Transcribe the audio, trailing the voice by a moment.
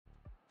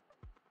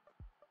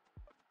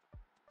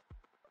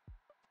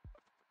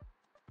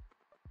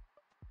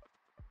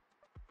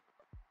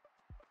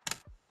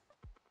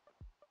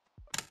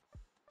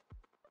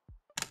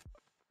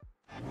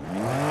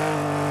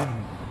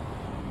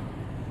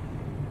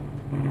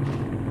5,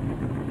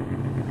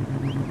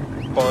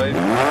 4,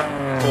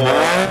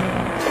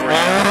 3,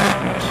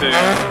 2,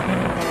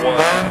 1,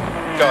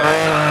 go.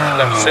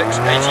 Left 6,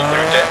 80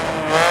 through dip.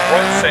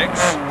 Right 6,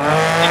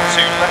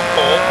 into left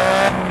 4,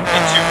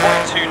 into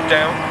right 2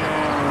 down.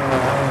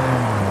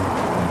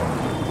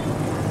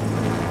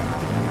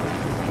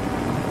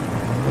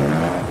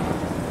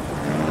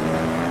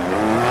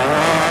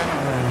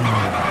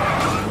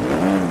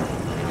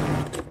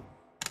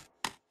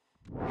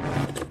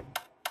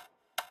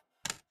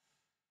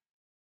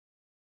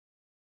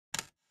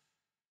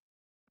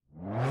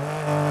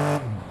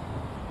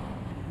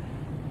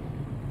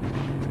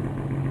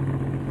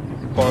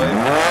 Five,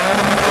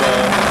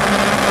 4,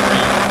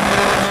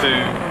 3,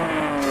 2,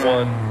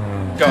 1,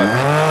 go.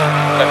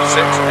 Left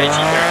 6, 80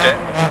 through dip.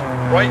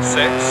 Right 6,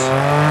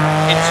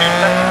 into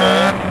left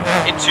 4,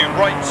 into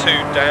right 2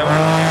 down.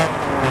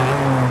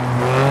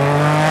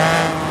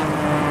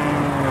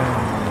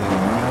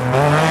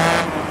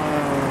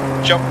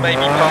 Jump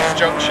maybe past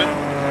junction.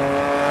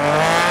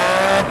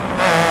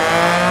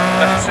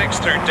 Left 6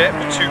 through dip,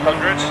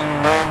 200.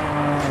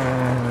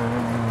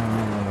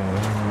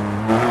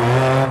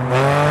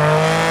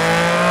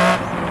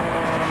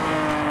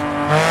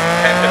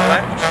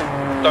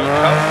 Don't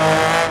cut.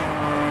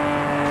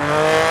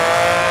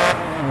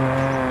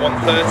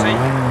 130.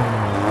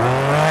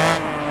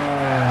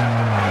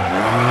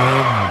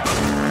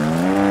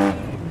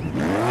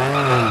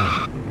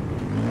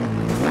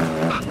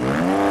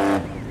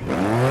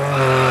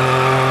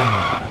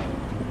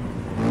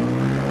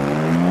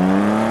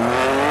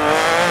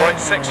 Right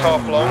 6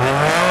 half long.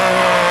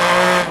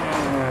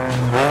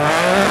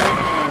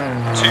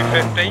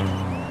 250.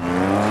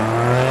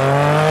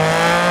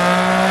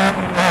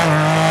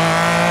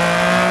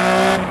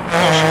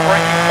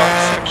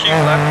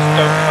 Left,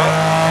 don't cut.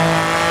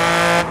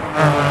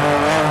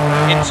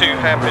 Into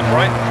hairpin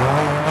right.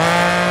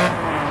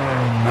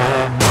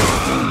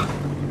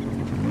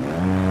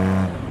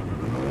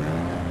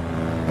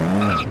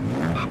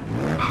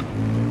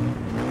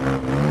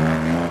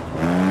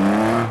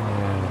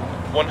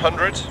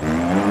 $100.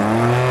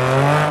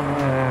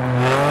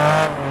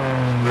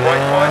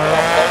 Right 5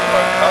 off long,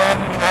 don't cut.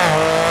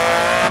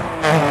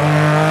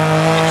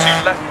 Into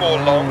left 4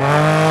 long.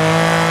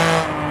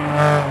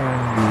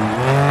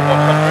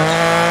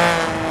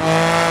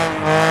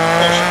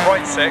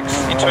 6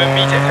 into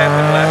immediate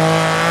hairpin left,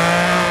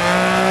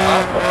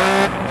 up,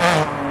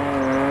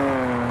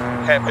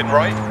 hairpin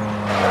right,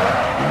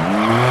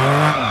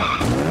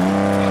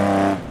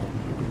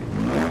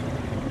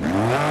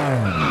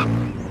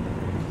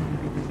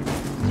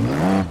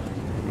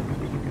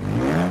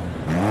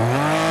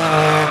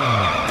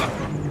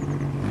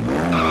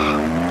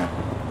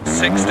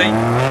 $60,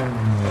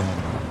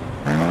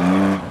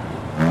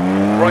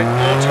 right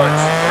 4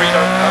 times 3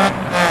 don't cut,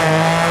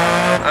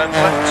 and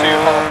left 2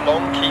 half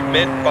long, keep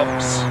mid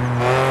bumps.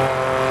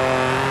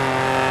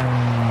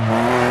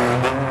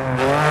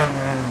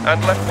 And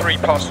left 3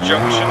 past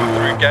junction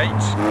through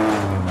gate.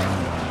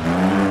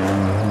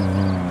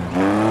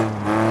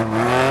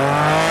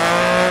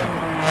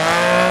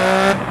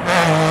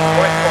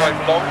 Right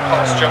 5 long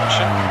past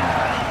junction.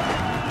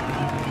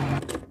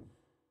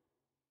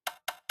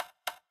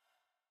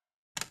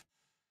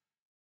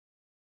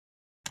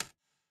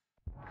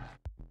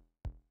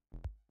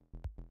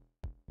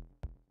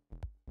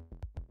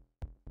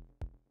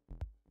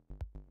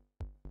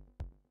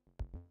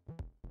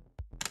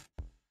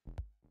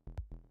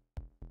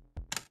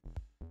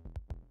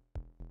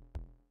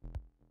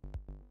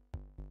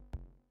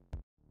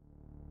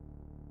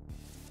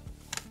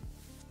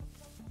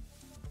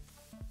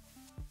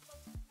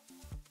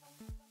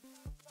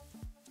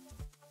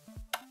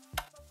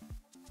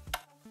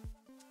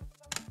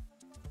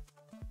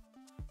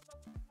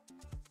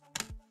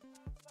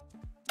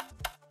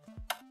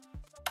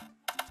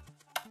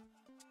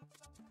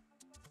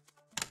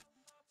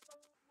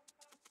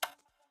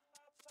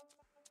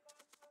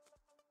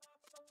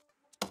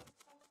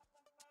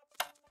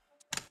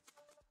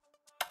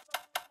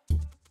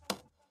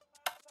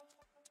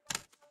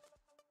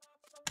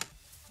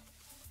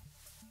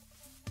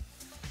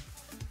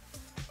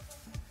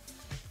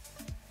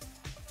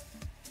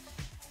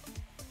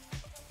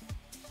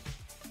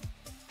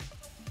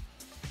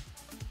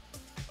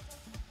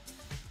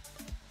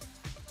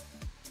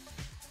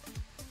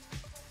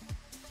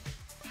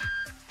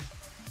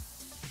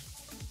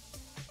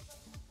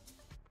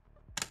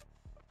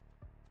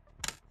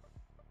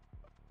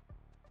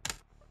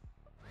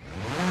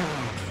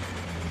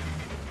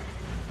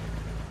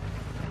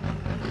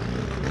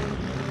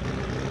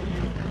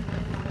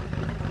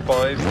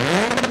 Five, 4,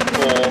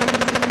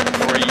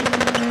 3,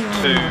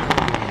 2,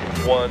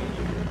 1,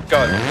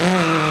 go.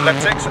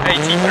 Left 6, 80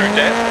 through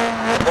dip.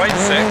 Right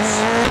 6,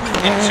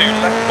 into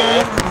left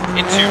 4,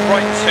 into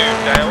right 2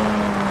 down.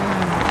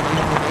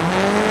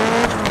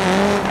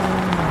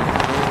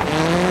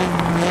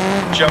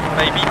 Jump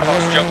maybe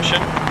past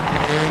junction.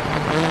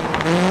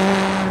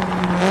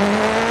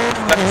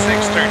 Left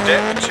 6 through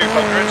dip,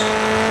 200.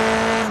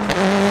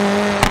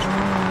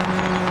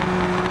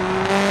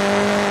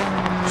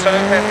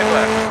 Turn hairpin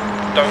left.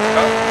 don't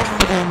cut.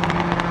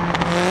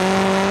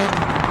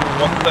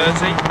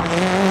 130.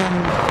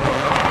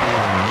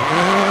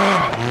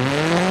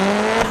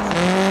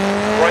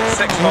 Right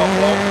 6 half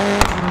long.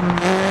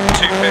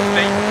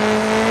 250.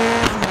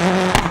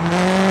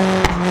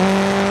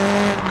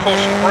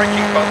 Caution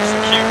braking bumps,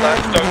 acute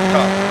left, don't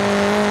cut.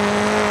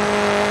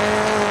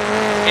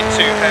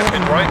 Into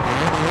hairpin right.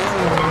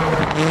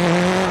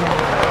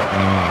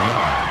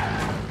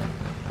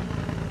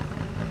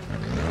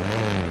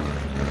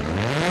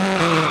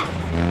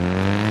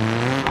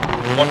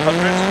 100.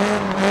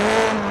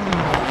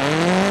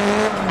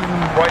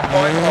 Right 5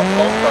 half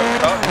long, don't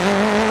cut.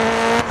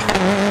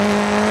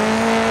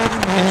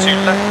 Into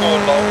left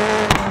 4 long.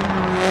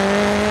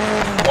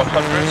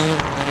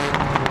 100.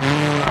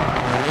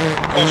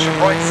 Caution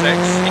right 6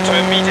 into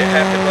immediate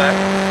hairpin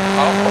left.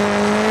 Up.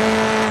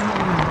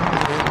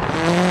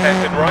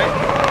 Hairpin right.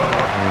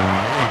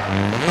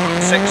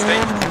 60.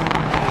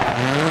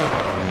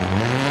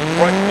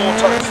 Right 4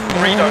 times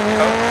 3, don't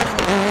cut.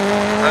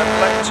 And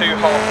left 2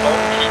 half long,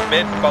 keep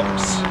mid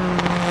bumps.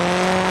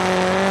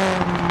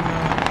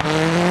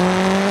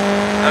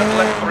 And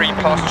left 3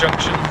 past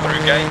junction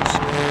through gate.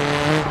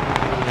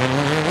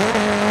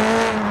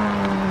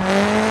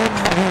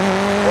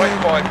 Right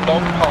 5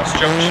 long past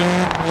junction.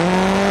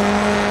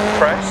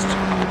 Crest.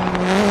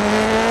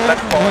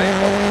 Left 5.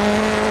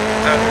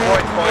 And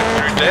right 5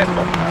 through dip.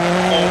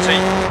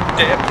 40.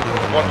 Dip.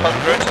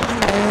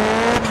 100.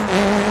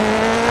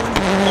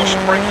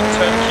 Caution braking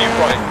turn Q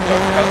right,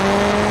 don't cut.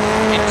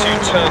 Into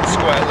turn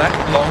square left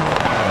long.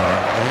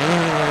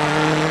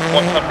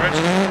 100.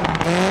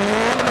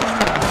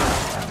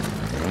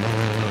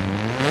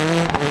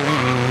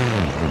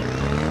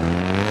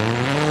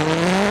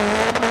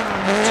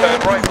 Turn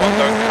right 1,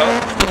 don't cut.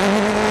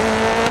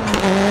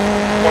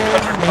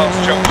 100 past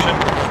junction.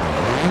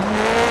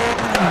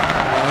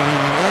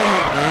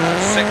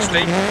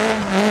 60.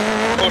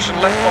 Caution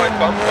left 5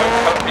 bump, don't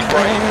cut, be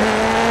brave.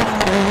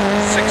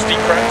 60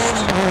 crest.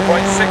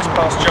 Right 6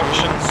 past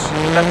junctions.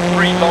 Left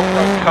 3 long,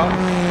 don't cut.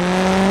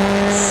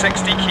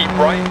 60 keep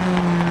right.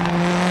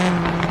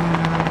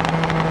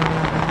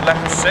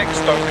 Left 6,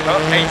 don't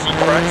cut. 80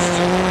 crest.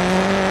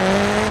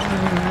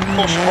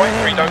 Caution right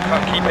 3, don't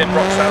cut, keep in,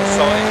 rocks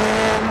outside.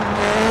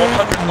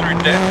 100 through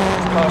dip,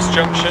 past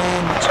junction.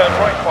 Turn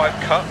right 5,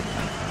 cut.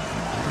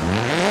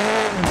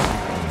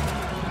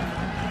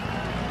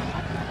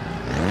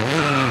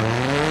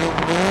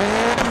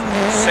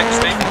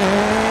 60.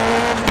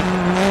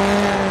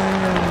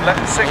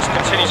 Left 6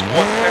 continues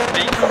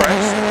 150,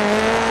 crest.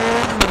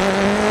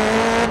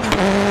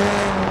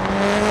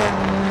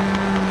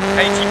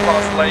 80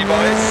 past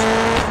laybys.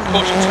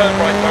 Caution turn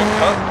right, don't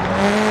cut.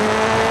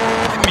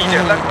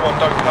 Immediate left 1,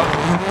 don't cut.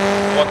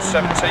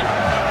 170.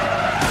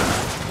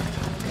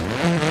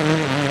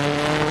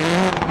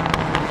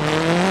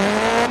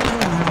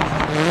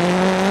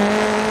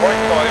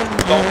 Right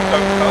 5 long,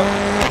 don't cut.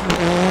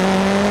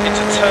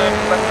 Into turn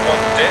left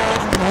 1 dip.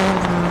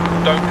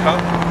 Don't cut.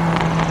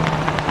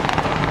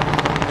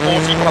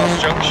 40 past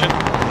junction.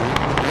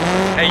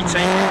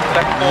 80,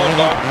 left 4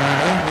 long.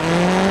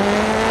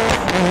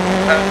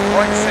 And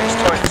right 6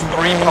 times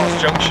 3 past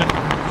junction.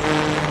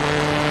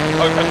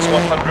 Opens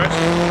 100.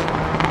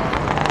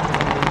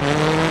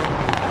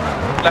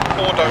 Left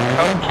 4 don't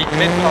cut, keep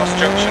mid past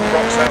junction,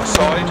 rocks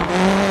outside.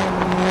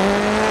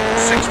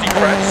 60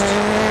 crest.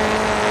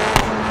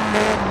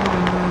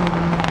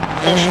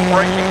 Caution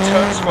braking,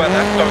 turn square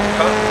left, don't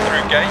cut,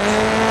 through gate.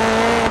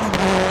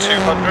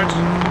 200.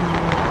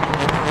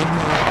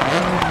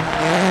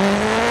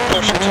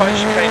 Caution tight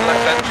chicane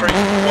left entry,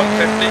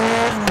 150.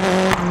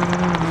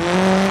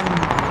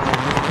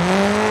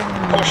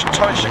 Caution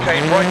tight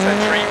chicane right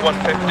entry,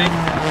 150.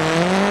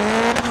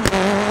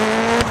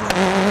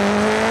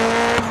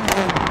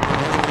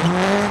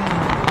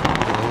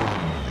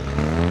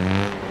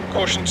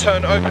 Caution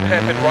turn open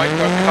hairpin right,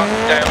 don't cut,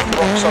 down,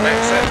 rocks on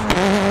exit.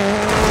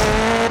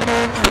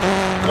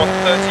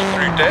 130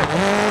 through dip.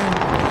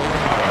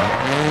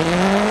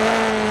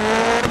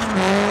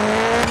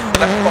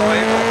 Left 5.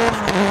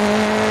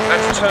 And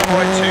to turn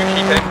right 2,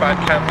 keep in, bad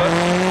camber.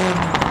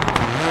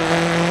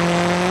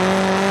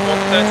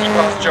 130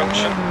 past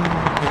junction.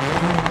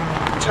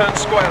 Turn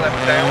square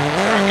left down,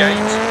 through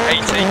gate,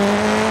 80.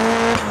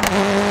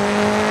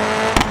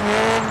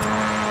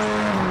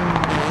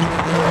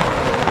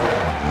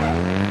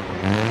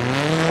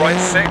 Right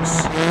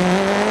 6.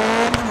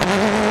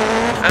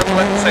 And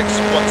left 6,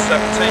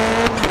 170.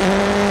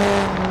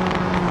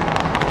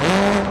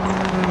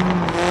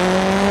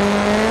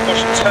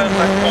 Caution turn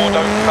left 4,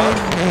 don't cut.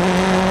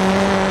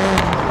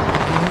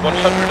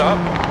 100 up.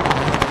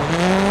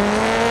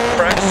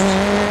 Crest.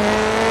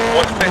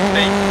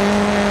 150.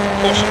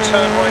 Caution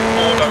turn right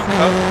 4, don't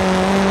cut.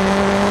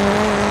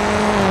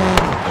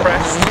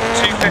 Crest.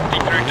 250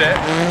 through dip.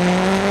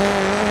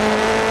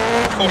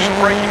 Caution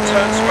braking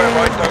turn square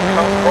right, don't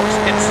cut. Rocks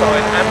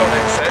inside and on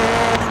exit.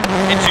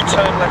 Into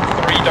turn left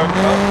 3, don't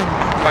cut.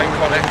 Bank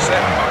on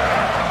exit.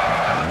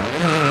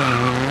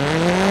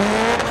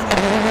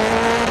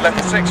 Left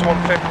 6,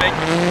 150.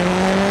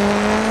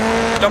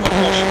 Double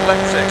caution,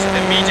 left 6,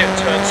 immediate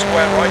turn,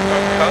 square right,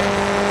 don't cut.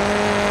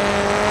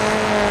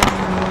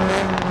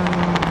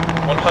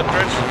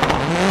 100.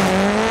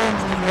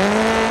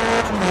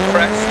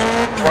 Crest,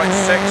 right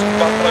 6,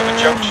 bump over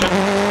junction.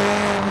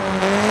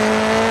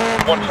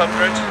 100.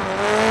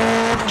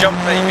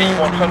 Jump maybe,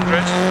 100.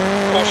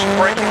 Caution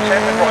braking,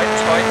 hairpin right,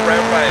 tight,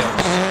 round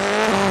bales.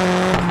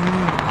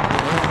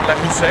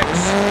 Left 6.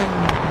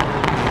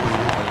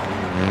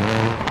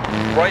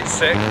 Right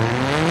 6.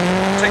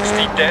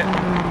 60 dip.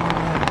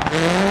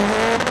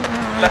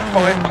 Left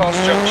 5 past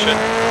junction.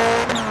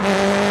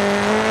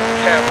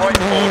 Care right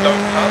 4,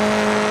 don't cut.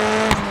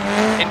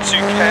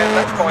 Into care,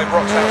 left 5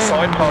 rocks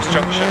outside past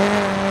junction.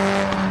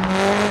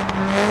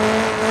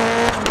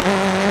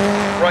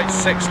 Right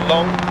 6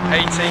 long,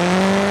 80.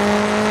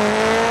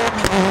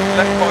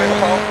 Left 5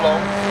 half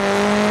long.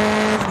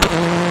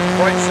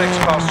 Right 6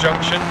 past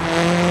junction.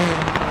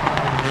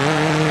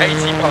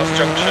 80 past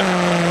junction.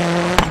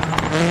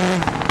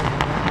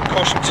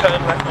 Caution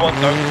turn left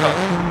 1, don't cut.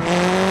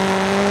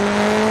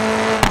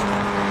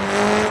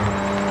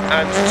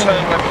 And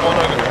turn left 1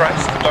 over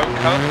crest, don't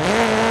cut.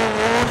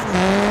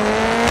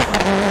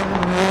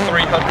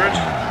 300.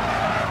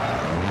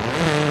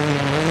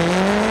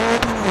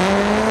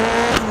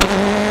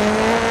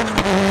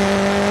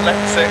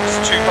 Left 6,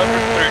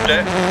 200 through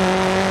dip.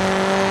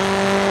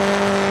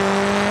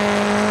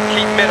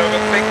 Keep mid over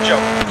big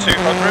jump,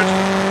 200.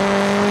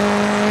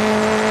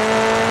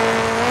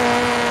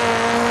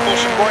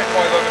 Caution right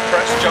 5 over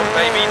crest, jump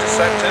maybe,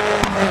 deceptive.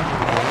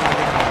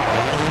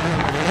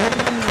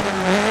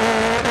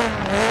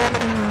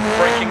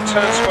 Braking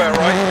turn square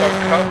right,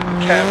 don't cut,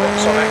 care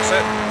rocks on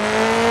exit.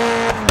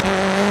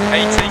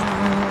 80,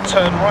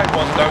 turn right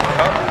 1, don't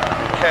cut,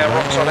 care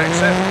rocks on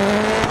exit.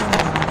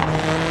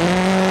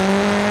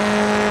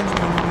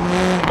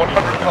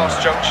 100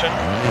 past junction.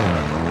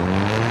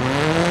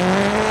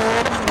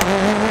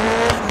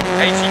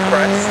 80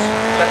 crest,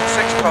 left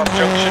 6 past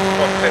junction,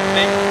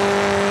 150.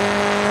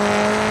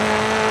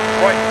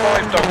 Right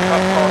 5 don't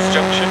cut past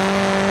junction.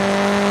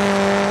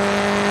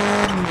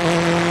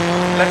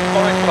 Left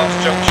 5 past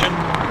junction,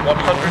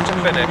 100 to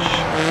finish.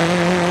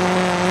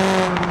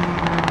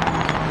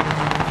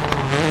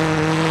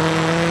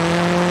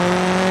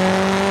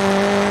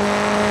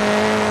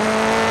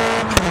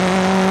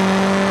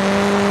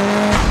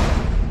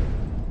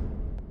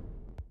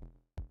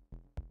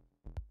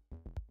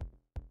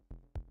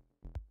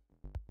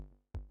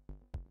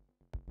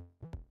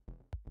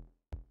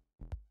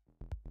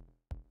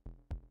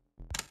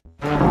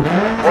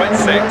 Right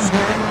 6.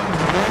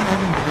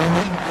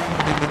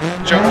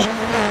 Junction.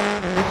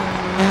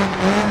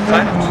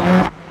 Left.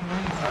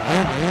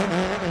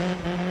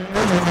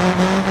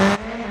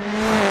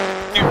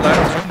 New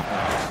left.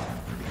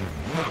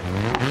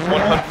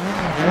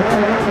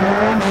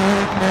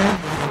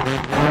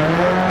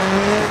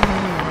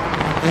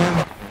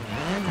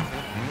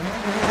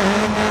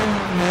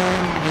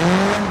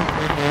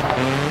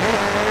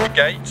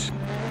 Gate.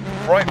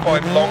 Right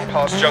 5 long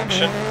past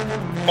junction.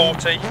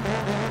 40.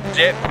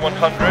 Dip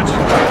 100.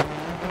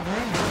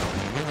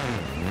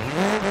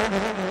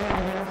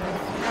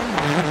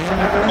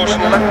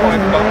 Caution left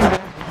 5 bump.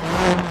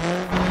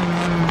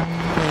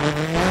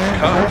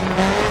 Cut.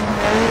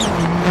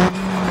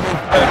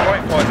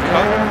 Right 5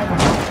 cut.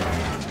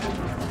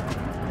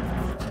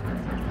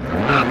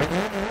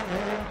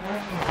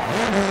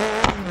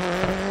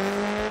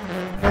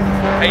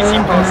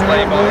 Past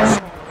laybys.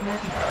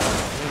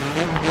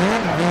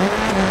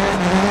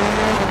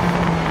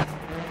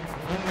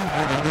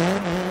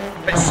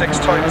 It's 6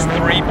 times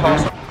 3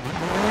 past.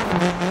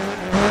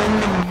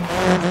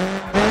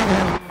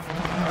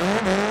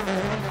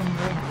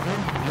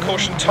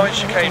 Caution tight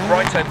chicane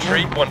right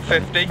entry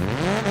 150.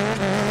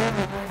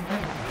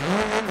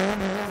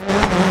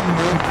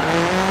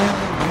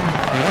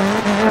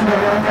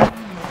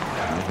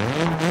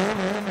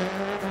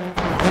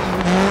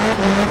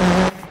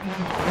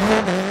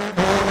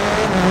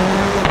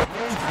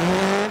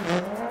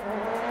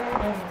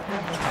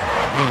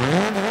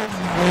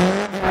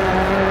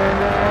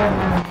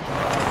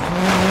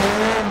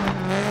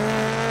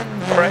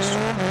 Crest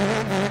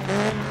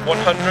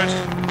 100.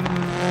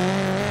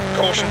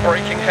 Caution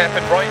braking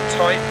hairpin right,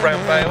 tight,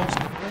 round bales.